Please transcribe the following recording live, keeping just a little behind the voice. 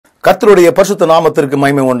கர்த்தருடைய பரிசுத்த நாமத்திற்கு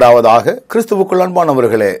மகிமை உண்டாவதாக. கிறிஸ்துவுக்குள்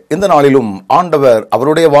அன்பானவர்களே, இந்த நாளிலும் ஆண்டவர்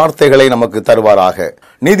அவருடைய வார்த்தைகளை நமக்கு தருவாராக.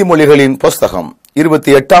 நீதிமொழிகளின் புஸ்தகம்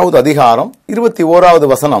 28வது அதிகாரம் 21வது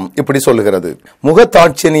வசனம் இப்படி சொல்லுகிறது: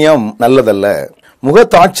 முகதாட்சணியம் நல்லதல்ல,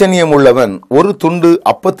 முகதாட்சணியம் உள்ளவன் ஒரு துண்டு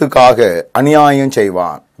அப்பத்துக்காக அநியாயம்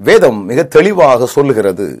செய்வான். வேதம் மிக தெளிவாக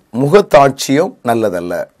சொல்லுகிறது, முகதாட்சியம்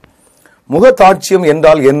நல்லதல்ல. முகதாட்சியம்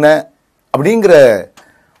என்றால் என்ன அப்படிங்கிற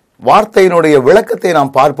வார்த்தையினுடைய விளக்கத்தை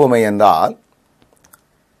நாம் பார்ப்போமே என்றால்,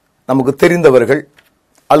 நமக்கு தெரிந்தவர்கள்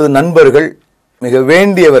அல்லது நண்பர்கள், மிக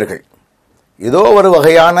வேண்டியவர்கள் ஏதோ ஒரு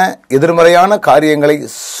வகையான எதிர்மறையான காரியங்களை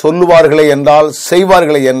சொல்லுவார்களே என்றால்,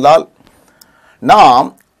 செய்வார்களே என்றால், நாம்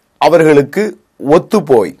அவர்களுக்கு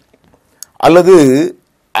ஒத்துப்போய் அல்லது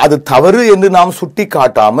அது தவறு என்று நாம் சுட்டி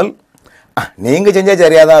காட்டாமல், நீங்க செஞ்சா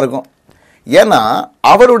சரியாதான் இருக்கும், ஏன்னா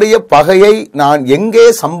அவருடைய பகையை நான் எங்கே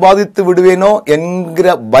சம்பாதித்து விடுவேனோ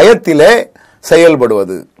என்கிற பயத்திலே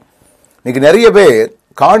செயல்படுவது. இன்னைக்கு நிறைய பேர்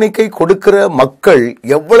காணிக்கை கொடுக்கிற மக்கள்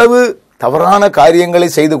எவ்வளவு தவறான காரியங்களை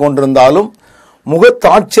செய்து கொண்டிருந்தாலும்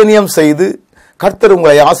முகதாட்சணியம் செய்து, கர்த்தர்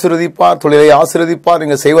உங்களை ஆசீர்வதிப்பார், தொழிலை ஆசீர்வதிப்பார்,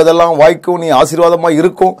 நீங்க செய்வதெல்லாம் வாய்க்கும், நீ ஆசீர்வாதமா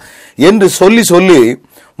இருக்கும் என்று சொல்லி சொல்லி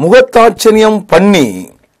முகதாட்சணியம் பண்ணி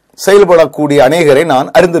செயல்படக்கூடிய அநேகரை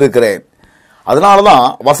நான் அறிந்திருக்கிறேன். அதனாலதான்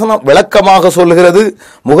வசனம் விளக்கமாக சொல்லுகிறது,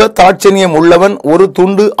 முகதாட்சணியம் உள்ளவன் ஒரு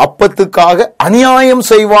துண்டு அப்பத்துக்காக அநியாயம்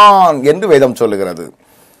செய்வான் என்று வேதம் சொல்லுகிறது.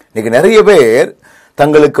 இன்னைக்கு நிறைய பேர்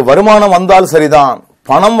தங்களுக்கு வருமானம் வந்தால் சரிதான்,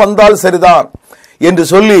 பணம் வந்தால் சரிதான் என்று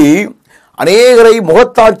சொல்லி அநேகரை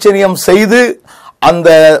முகதாட்சணியம் செய்து அந்த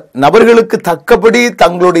நபர்களுக்கு தக்கபடி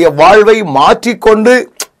தங்களுடைய வாழ்வை மாற்றிக்கொண்டு,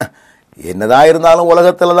 என்னதான் இருந்தாலும்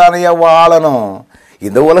உலகத்துல தானே வாழணும்,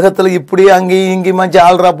 இந்த உலகத்துல இப்படி அங்கேயும் இங்கேயுமா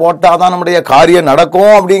ஜால்ரா போட்டாதான் நம்முடைய காரியம்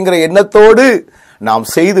நடக்கும் அப்படிங்கிற எண்ணத்தோடு நாம்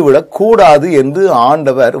செய்துவிடக் கூடாது என்று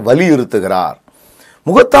ஆண்டவர் வலியுறுத்துகிறார்.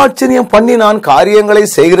 முகதாட்சணியம் பண்ணி நான் காரியங்களை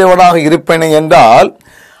செய்கிறவனாக இருப்பேனே என்றால்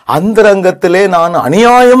அந்தரங்கத்திலே நான்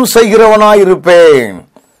அநியாயம் செய்கிறவனாய் இருப்பேன்.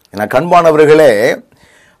 என கண்பானவர்களே,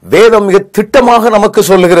 வேதம் மிக திட்டமாக நமக்கு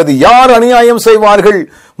சொல்லுகிறது, யார் அநியாயம் செய்வார்கள்?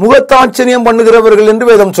 முகதாட்சணியம் பண்ணுகிறவர்கள்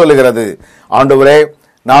என்று வேதம் சொல்லுகிறது. ஆண்டவரே,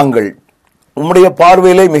 நாங்கள் உம்முடைய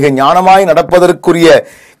பார்வையிலே மிக ஞானமாய் நடப்பதற்குரிய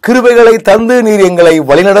கிருபைகளை தந்து நீர் எங்களை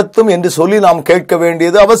வழிநடத்தும் என்று சொல்லி நாம் கேட்க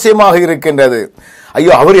வேண்டியது அவசியமாக இருக்கின்றது.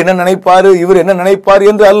 ஐயோ, அவர் என்ன நினைப்பாரு, இவர் என்ன நினைப்பார்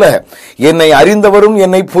என்று அல்ல, என்னை அறிந்தவரும்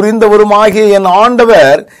என்னை புரிந்தவரும் ஆகிய என்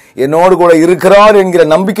ஆண்டவர் என்னோடு கூட இருக்கிறார் என்கிற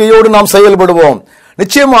நம்பிக்கையோடு நாம் செயல்படுவோம்.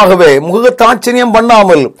 நிச்சயமாகவே முகதாட்சணியம்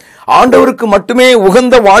பண்ணாமல் ஆண்டவருக்கு மட்டுமே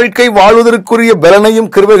உகந்த வாழ்க்கை வாழ்வதற்குரிய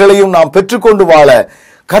பலனையும் கிருபைகளையும் நாம் பெற்றுக்கொண்டு வாழ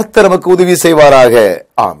கர்த்தர் நமக்கு உதவி செய்வாராக.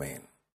 ஆமென்.